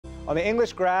On the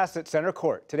English grass at center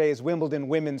court, today's Wimbledon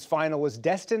women's final was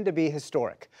destined to be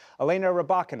historic. Elena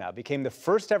Rybakina became the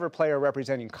first ever player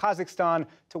representing Kazakhstan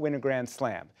to win a Grand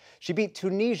Slam. She beat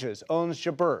Tunisia's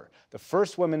Jabeur, the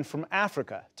first woman from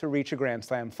Africa to reach a Grand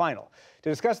Slam final. To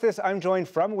discuss this, I'm joined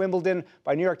from Wimbledon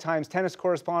by New York Times tennis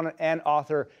correspondent and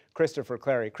author Christopher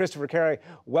Clarey. Christopher Clarey,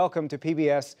 welcome to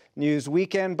PBS News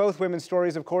Weekend. Both women's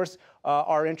stories, of course,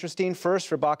 are interesting. First,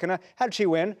 Rybakina, how did she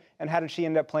win, and how did she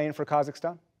end up playing for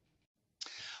Kazakhstan?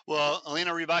 Well,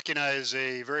 Elena Rybakina is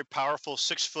a very powerful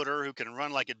 6-footer who can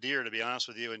run like a deer, to be honest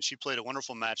with you. And she played a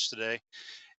wonderful match today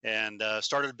and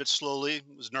started a bit slowly,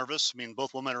 was nervous. I mean,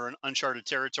 both women are in uncharted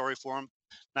territory for them,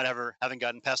 not ever having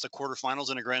gotten past the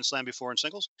quarterfinals in a Grand Slam before in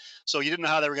singles. So you didn't know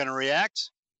how they were going to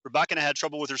react. Rybakina had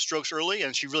trouble with her strokes early,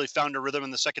 and she really found her rhythm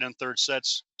in the second and third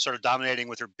sets, started dominating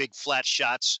with her big flat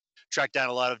shots, tracked down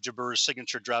a lot of Jabeur's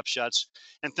signature drop shots,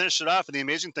 and finished it off. And the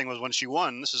amazing thing was when she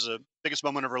won, this is the biggest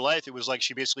moment of her life, it was like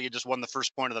she basically had just won the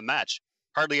first point of the match.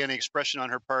 Hardly any expression on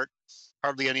her part,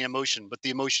 hardly any emotion, but the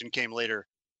emotion came later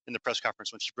in the press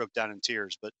conference when she broke down in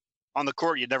tears. But on the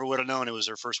court, you never would have known it was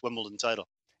her first Wimbledon title.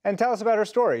 And tell us about her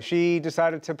story. She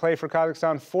decided to play for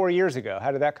Kazakhstan 4 years ago.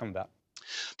 How did that come about?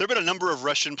 There have been a number of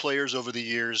Russian players over the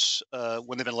years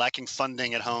when they've been lacking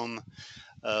funding at home.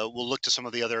 We'll look to some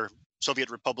of the other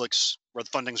Soviet republics where the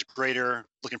funding's greater,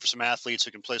 looking for some athletes who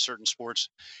can play certain sports,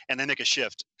 and they make a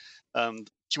shift.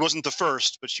 She wasn't the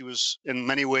first, but she was in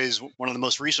many ways one of the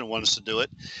most recent ones to do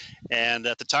it. And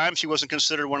at the time, she wasn't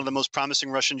considered one of the most promising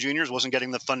Russian juniors, wasn't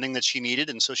getting the funding that she needed,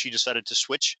 and so she decided to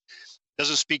switch.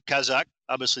 Doesn't speak Kazakh.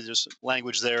 Obviously, there's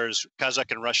language there is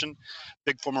Kazakh and Russian,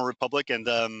 big former republic. And,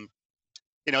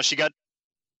 you know, she got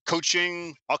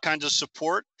coaching, all kinds of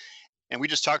support. And we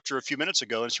just talked to her a few minutes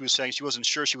ago, and she was saying she wasn't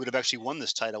sure she would have actually won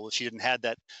this title if she hadn't had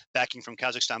that backing from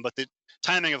Kazakhstan. But the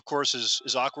timing, of course, is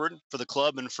awkward for the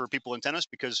club and for people in tennis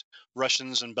because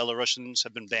Russians and Belarusians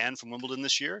have been banned from Wimbledon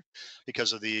this year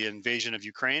because of the invasion of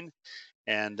Ukraine.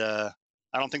 And I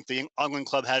don't think the England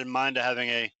club had in mind to having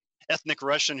a ethnic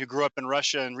Russian who grew up in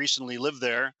Russia and recently lived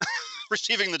there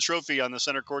receiving the trophy on the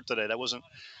center court today. That wasn't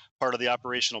part of the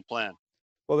operational plan.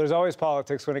 Well, there's always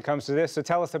politics when it comes to this, so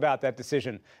tell us about that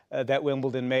decision that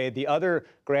Wimbledon made. The other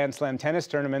Grand Slam tennis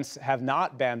tournaments have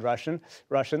not banned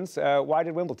Russians. Why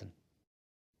did Wimbledon?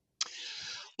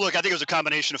 Look, I think it was a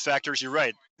combination of factors. You're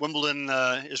right. Wimbledon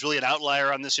is really an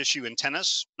outlier on this issue in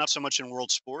tennis, not so much in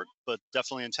world sport, but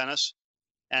definitely in tennis.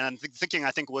 And thinking,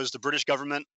 I think, was the British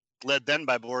government, led then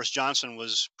by Boris Johnson,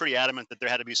 was pretty adamant that there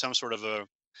had to be some sort of a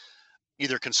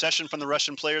either concession from the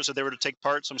Russian players that they were to take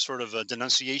part, some sort of a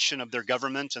denunciation of their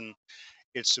government and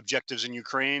its objectives in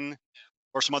Ukraine,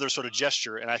 or some other sort of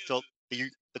gesture. And I felt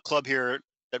the club here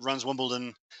that runs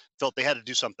Wimbledon felt they had to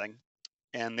do something.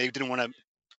 And they didn't want to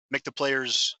make the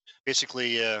players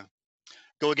basically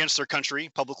go against their country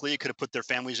publicly. It could have put their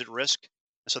families at risk.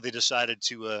 So they decided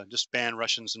to just ban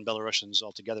Russians and Belarusians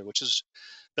altogether, which has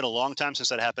been a long time since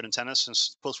that happened in tennis,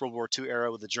 since post-World War II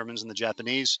era with the Germans and the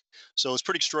Japanese. So it's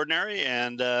pretty extraordinary.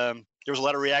 And there was a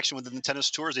lot of reaction within the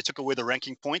tennis tours. They took away the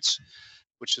ranking points,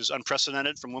 which is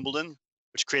unprecedented from Wimbledon,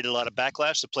 which created a lot of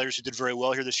backlash. The players who did very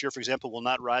well here this year, for example, will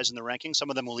not rise in the rankings.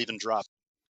 Some of them will even drop.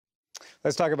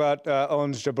 Let's talk about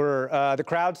Jabeur. The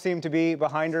crowd seemed to be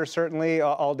behind her, certainly,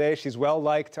 all day. She's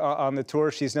well-liked on the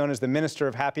tour. She's known as the Minister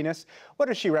of Happiness. What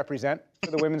does she represent for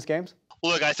the women's games?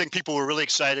 Look, I think people were really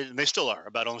excited, and they still are,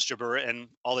 about Jabeur and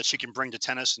all that she can bring to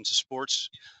tennis and to sports.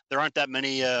 There aren't that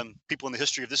many people in the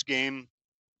history of this game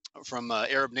from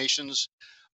Arab nations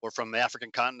or from the African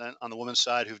continent on the women's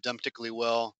side who've done particularly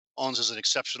well. Ons is an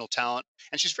exceptional talent,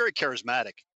 and she's very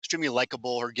charismatic, extremely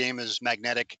likable. Her game is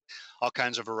magnetic, all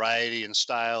kinds of variety and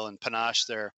style and panache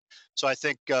there. So I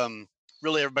think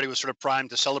really everybody was sort of primed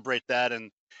to celebrate that,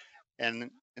 and in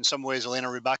some ways Elena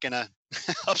Rybakina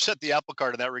upset the apple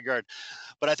cart in that regard.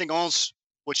 But I think Ons,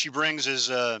 what she brings is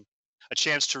a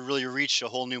chance to really reach a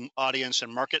whole new audience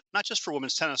and market, not just for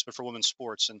women's tennis, but for women's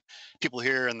sports. And people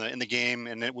here in the game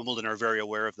and at Wimbledon are very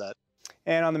aware of that.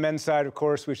 And on the men's side, of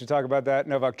course, we should talk about that.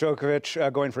 Novak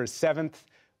Djokovic going for his 7th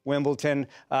Wimbledon.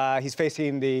 He's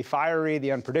facing the fiery,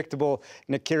 the unpredictable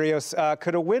Nick Kyrgios.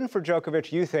 Could a win for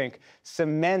Djokovic, you think,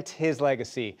 cement his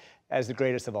legacy as the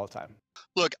greatest of all time?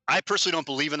 Look, I personally don't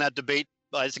believe in that debate.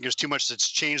 I think there's too much that's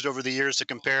changed over the years to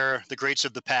compare the greats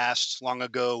of the past long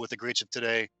ago with the greats of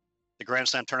today. The Grand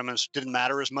Slam tournaments didn't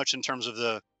matter as much in terms of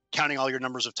the counting all your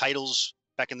numbers of titles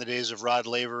back in the days of Rod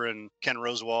Laver and Ken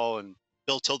Rosewall and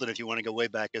Bill Tilden, if you want to go way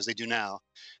back, as they do now.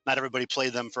 Not everybody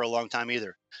played them for a long time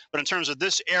either. But in terms of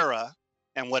this era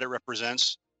and what it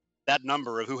represents, that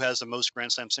number of who has the most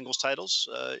Grand Slam singles titles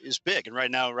is big. And right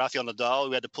now, Rafael Nadal,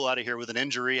 who had to pull out of here with an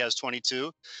injury, has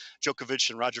 22. Djokovic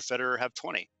and Roger Federer have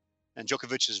 20. And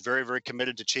Djokovic is very, very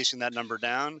committed to chasing that number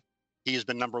down. He has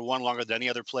been number one longer than any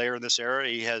other player in this era.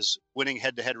 He has winning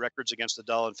head-to-head records against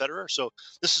Nadal and Federer. So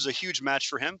this is a huge match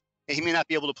for him. And he may not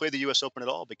be able to play the U.S. Open at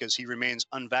all because he remains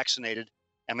unvaccinated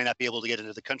and may not be able to get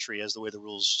into the country as the way the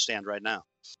rules stand right now.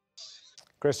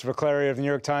 Christopher Clarey of the New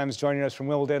York Times joining us from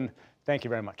Wimbledon. Thank you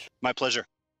very much. My pleasure.